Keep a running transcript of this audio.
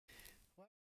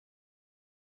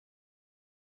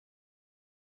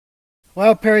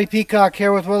Well, Perry Peacock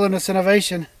here with Wilderness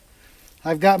Innovation.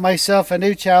 I've got myself a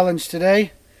new challenge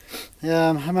today.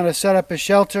 I'm going to set up a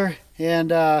shelter, and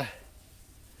I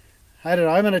don't know,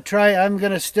 I'm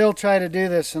going to still try to do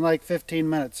this in like 15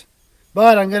 minutes.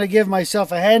 But I'm going to give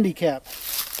myself a handicap.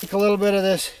 Take a little bit of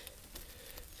this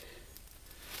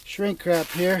shrink wrap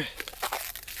here.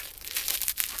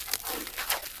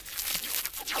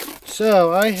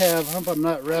 So I hope I'm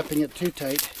not wrapping it too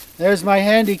tight. There's my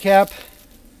handicap.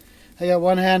 I got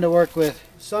one hand to work with.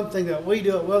 Something that we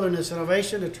do at Wilderness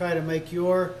Innovation to try to make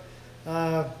your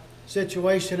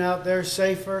situation out there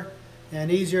safer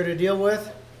and easier to deal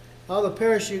with. All the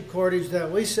parachute cordage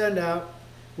that we send out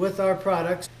with our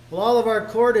products, well, all of our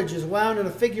cordage is wound in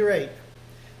a figure 8.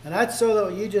 And that's so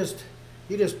that you just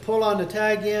pull on the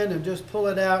tag end and just pull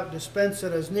it out, dispense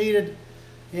it as needed,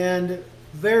 and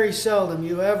very seldom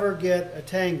you ever get a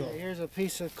tangle. Here's a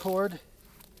piece of cord.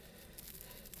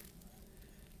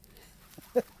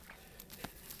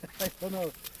 I don't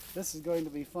know. This is going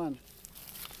to be fun.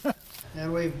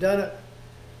 And we've done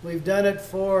it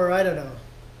for, I don't know,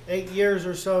 8 years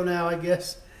or so now, I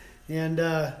guess, and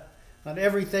on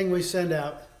everything we send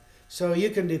out. So you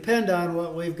can depend on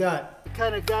what we've got.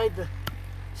 Kind of guide the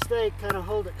stake, kind of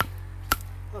hold it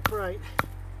upright.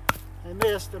 I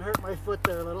missed and hurt my foot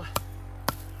there a little.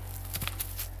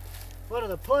 One of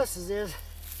the pluses is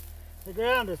the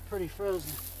ground is pretty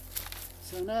frozen.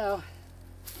 So now,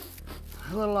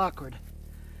 a little awkward.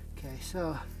 Okay,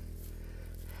 so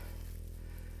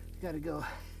you got to go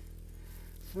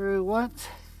through once,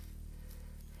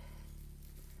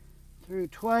 through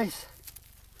twice.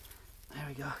 There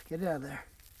we go. Get it out of there.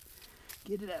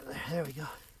 Get it out of there. There we go.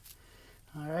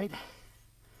 All right.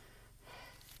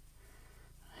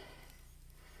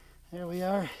 There we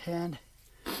are. And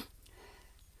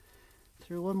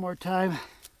through one more time.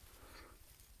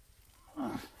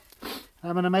 I'm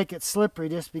going to make it slippery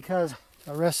just because.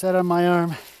 I'll rest that on my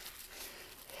arm.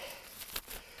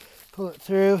 Pull it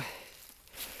through.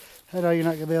 I know you're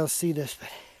not going to be able to see this, but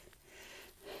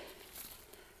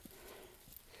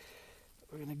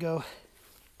we're going to go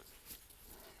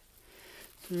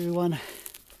through one.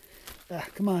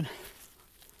 Come on.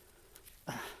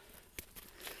 The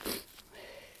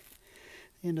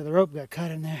end of the rope got caught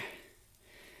in there.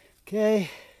 Okay.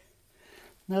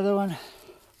 Another one.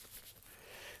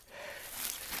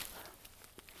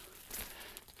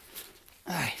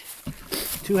 All right.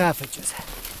 2 half inches.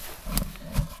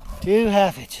 2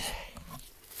 half inches.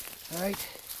 All right.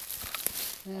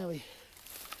 Now we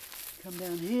come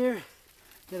down here.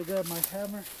 Gotta grab my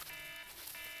hammer.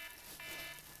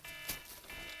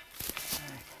 All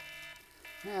right.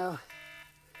 Now,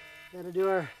 gotta do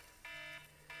our.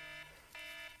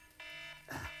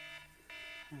 There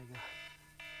we go.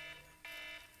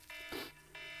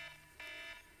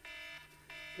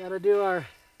 Gotta do our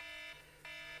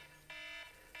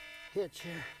hitch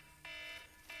here.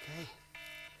 Okay.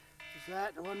 There's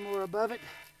that. One more above it.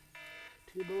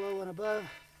 2 below, 1 above.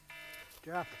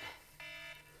 Drop it.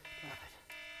 Drop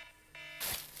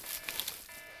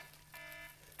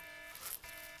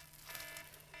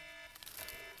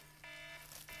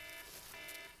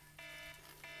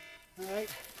it. All right.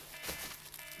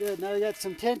 Good. Now we got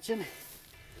some tension.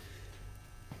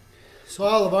 So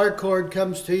all of our cord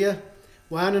comes to you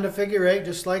wound in a figure 8,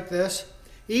 just like this.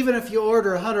 Even if you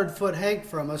order a 100-foot hank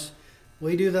from us,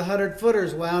 we do the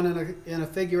 100-footers wound in a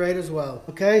figure 8 as well.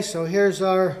 Okay, so here's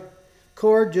our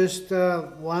cord just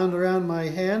wound around my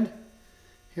hand.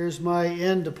 Here's my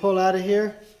end to pull out of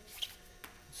here.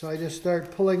 So I just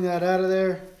start pulling that out of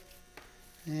there,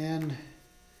 and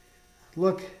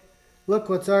look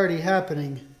what's already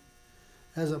happening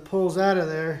as it pulls out of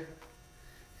there.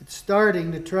 It's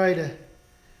starting to try to,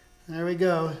 there we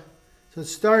go. So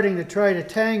it's starting to try to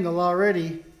tangle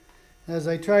already as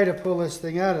I try to pull this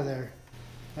thing out of there.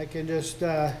 I can just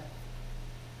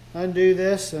undo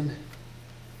this and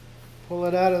pull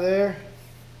it out of there.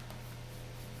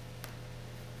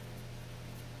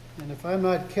 And if I'm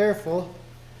not careful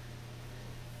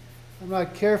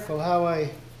how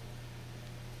I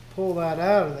pull that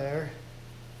out of there,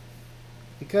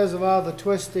 because of all the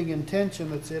twisting and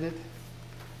tension that's in it,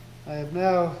 I have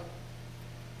now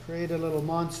created a little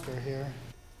monster here.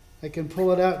 I can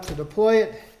pull it out to deploy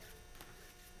it,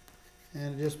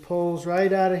 and it just pulls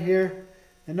right out of here.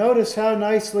 And notice how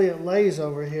nicely it lays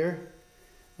over here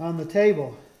on the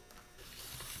table.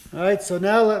 Alright, so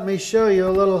now let me show you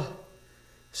a little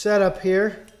setup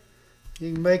here.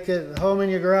 You can make it at home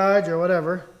in your garage or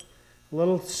whatever. A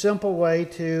little simple way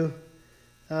to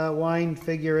wind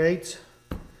figure 8s.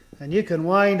 And you can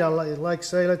wind, like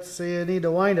say, let's say you need to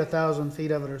wind 1,000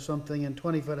 feet of it or something in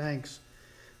 20-foot hanks.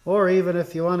 Or even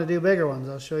if you want to do bigger ones,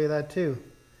 I'll show you that too.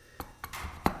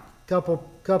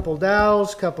 Couple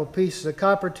dowels, couple pieces of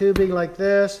copper tubing like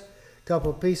this,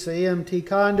 couple pieces of EMT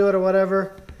conduit or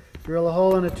whatever. Drill a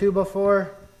hole in a 2x4,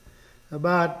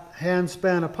 about hand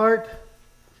span apart.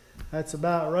 That's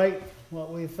about right,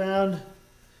 what we found.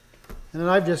 And then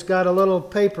I've just got a little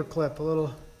paper clip, a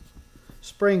little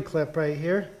spring clip right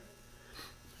here.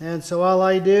 And so all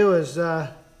I do is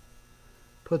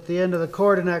put the end of the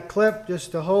cord in that clip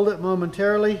just to hold it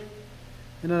momentarily.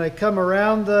 And then I come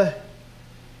around the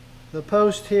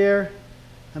post here,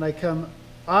 and I come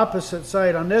opposite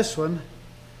side on this one.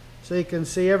 So you can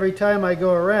see every time I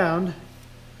go around,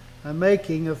 I'm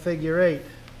making a figure 8.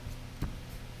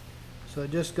 So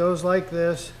it just goes like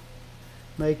this,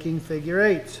 making figure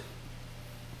 8s.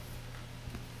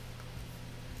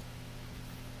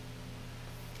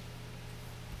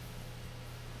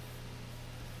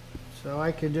 So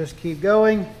I can just keep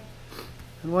going,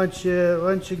 and once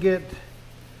you get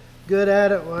good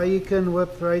at it, well, you can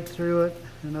whip right through it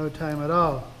in no time at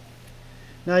all.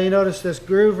 Now you notice this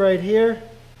groove right here.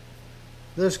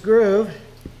 This groove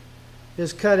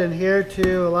is cut in here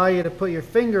to allow you to put your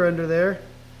finger under there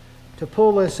to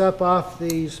pull this up off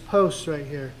these posts right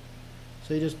here.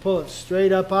 So you just pull it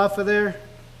straight up off of there,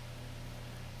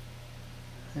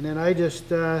 and then I just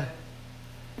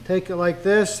take it like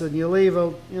this, and you leave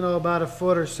about a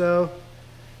foot or so,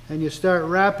 and you start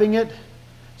wrapping it.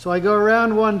 So I go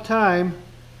around one time,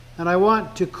 and I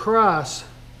want to cross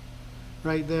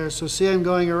right there. So see, I'm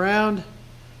going around,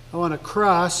 I want to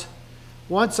cross.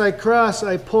 Once I cross,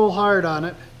 I pull hard on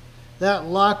it. That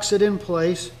locks it in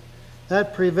place.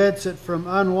 That prevents it from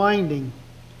unwinding.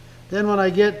 Then when I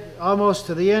get almost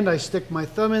to the end, I stick my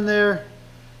thumb in there,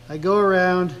 I go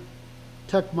around,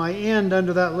 tuck my end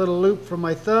under that little loop from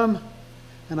my thumb,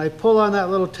 and I pull on that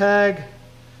little tag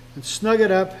and snug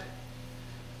it up.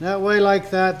 That way,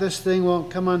 like that, this thing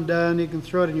won't come undone. You can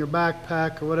throw it in your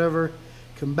backpack or whatever. It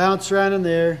can bounce around in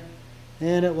there,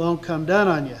 and it won't come down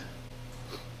on you.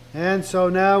 And so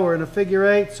now we're in a figure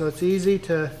 8, so it's easy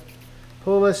to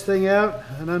pull this thing out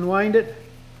and unwind it.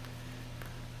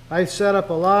 I've set up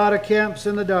a lot of camps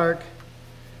in the dark,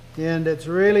 and it's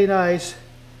really nice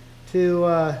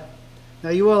to now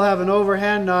you will have an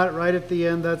overhand knot right at the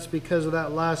end. That's because of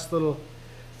that last little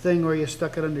thing where you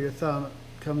stuck it under your thumb.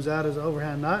 It comes out as an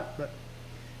overhand knot. But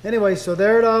anyway, so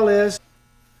there it all is.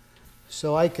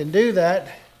 So I can do that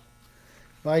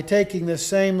by taking this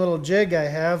same little jig I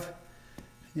have.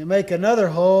 You make another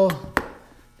hole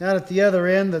down at the other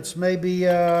end that's maybe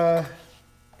about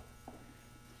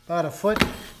a foot.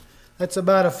 That's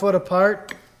about a foot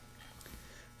apart.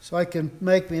 So I can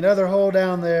make me another hole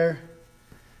down there,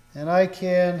 and I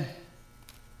can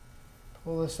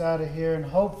pull this out of here, and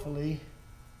hopefully,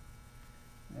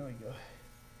 there we go.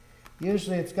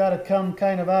 Usually it's got to come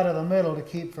kind of out of the middle to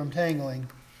keep from tangling.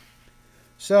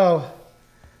 So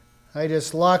I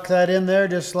just lock that in there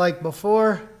just like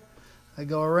before. I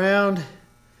go around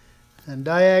and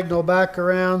diagonal back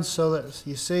around so that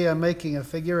you see I'm making a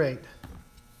figure 8.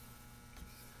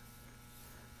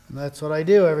 And that's what I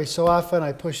do every so often.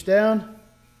 I push down.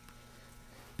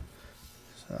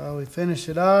 So we finish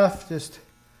it off. Just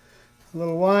a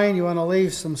little wind. You want to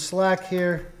leave some slack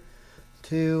here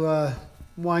to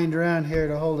wind around here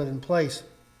to hold it in place.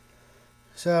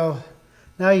 So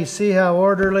now you see how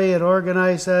orderly and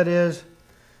organized that is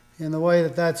in the way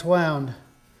that that's wound.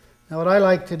 Now what I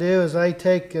like to do is I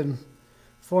take and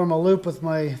form a loop with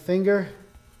my finger,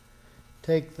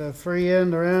 take the free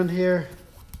end around here,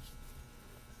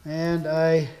 and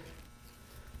I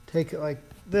take it like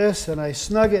this and I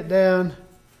snug it down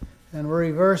and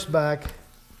reverse back,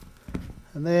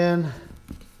 and then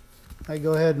I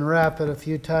go ahead and wrap it a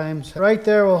few times. Right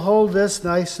there will hold this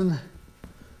nice and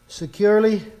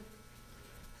securely,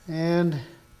 and you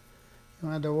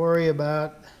don't have to worry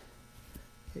about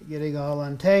it getting all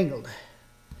untangled.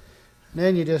 And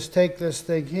then you just take this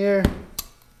thing here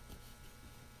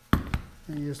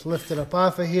and you just lift it up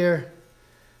off of here,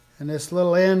 and this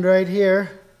little end right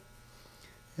here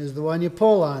is the one you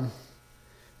pull on.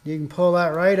 You can pull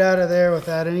that right out of there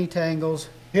without any tangles.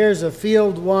 Here's a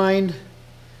field wind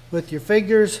with your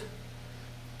fingers.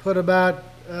 Put about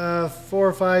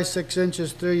 4, 5, 6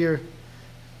 inches through your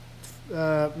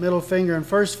middle finger and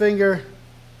first finger.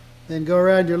 Then go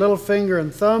around your little finger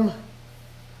and thumb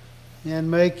and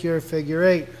make your figure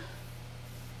 8.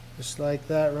 Just like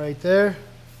that right there.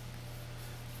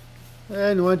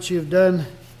 And once you've done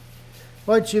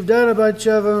a bunch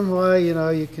of them, well, you know,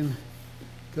 you can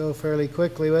go fairly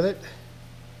quickly with it.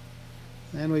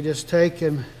 Then we just take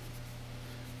and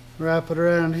wrap it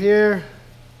around here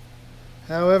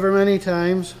however many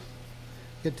times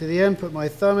Get to the end, put my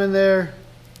thumb in there,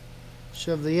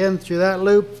 shove the end through that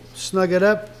loop, snug it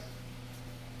up.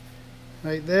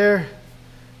 Right there.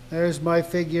 There's my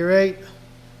figure 8,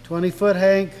 20-foot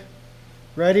hank,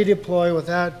 ready to deploy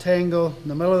without tangle in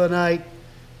the middle of the night,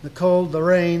 the cold, the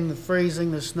rain, the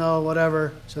freezing, the snow,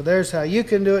 whatever. So there's how you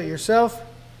can do it yourself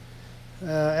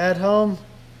at home,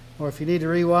 or if you need to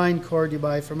rewind, cord you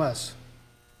buy from us.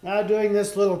 Now doing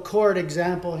this little cord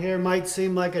example here might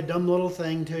seem like a dumb little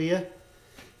thing to you,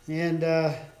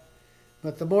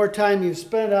 but the more time you've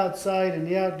spent outside in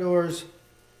the outdoors,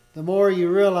 the more you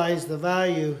realize the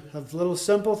value of little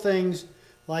simple things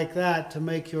like that to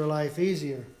make your life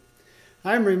easier.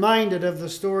 I'm reminded of the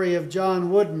story of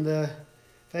John Wooden, the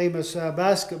famous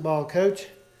basketball coach,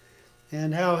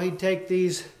 and how he'd take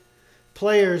these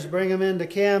players, bring them into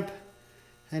camp,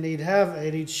 and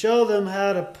he'd show them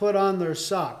how to put on their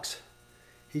socks.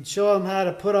 He'd show them how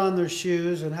to put on their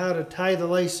shoes and how to tie the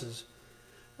laces.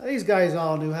 Now, these guys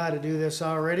all knew how to do this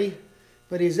already,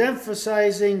 but he's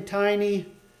emphasizing tiny,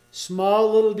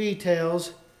 small little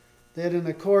details that in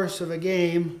the course of a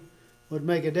game would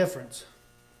make a difference.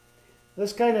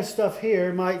 This kind of stuff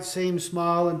here might seem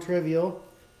small and trivial,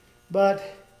 but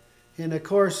in the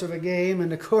course of a game, in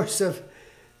the course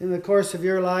of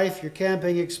your life, your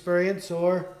camping experience,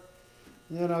 or,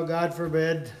 God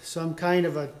forbid, some kind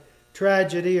of a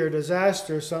tragedy or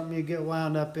disaster, something you get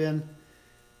wound up in,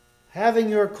 having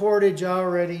your cordage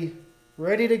already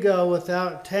ready to go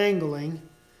without tangling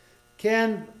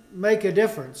can make a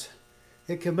difference.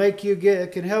 It can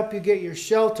help you get your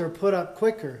shelter put up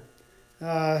quicker.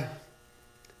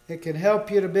 It can help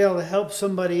you to be able to help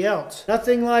somebody else.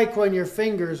 Nothing like when your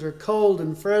fingers are cold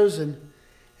and frozen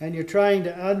and you're trying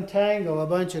to untangle a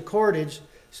bunch of cordage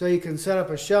so you can set up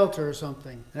a shelter or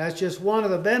something. That's just one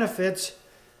of the benefits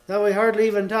that we hardly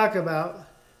even talk about,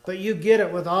 but you get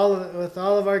it with all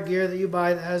of our gear that you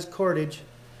buy that has cordage.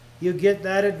 You get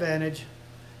that advantage.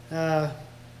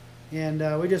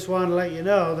 We just want to let you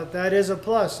know that that is a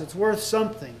plus. It's worth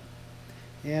something.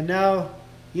 And now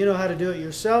you know how to do it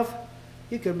yourself.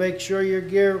 You can make sure your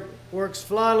gear works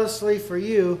flawlessly for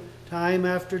you time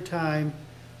after time,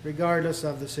 regardless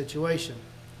of the situation.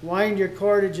 Wind your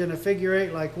cordage in a figure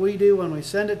 8 like we do when we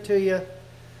send it to you,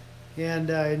 and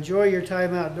enjoy your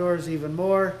time outdoors even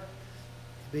more.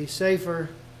 Be safer,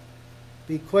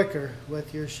 be quicker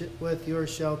with your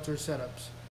shelter setups.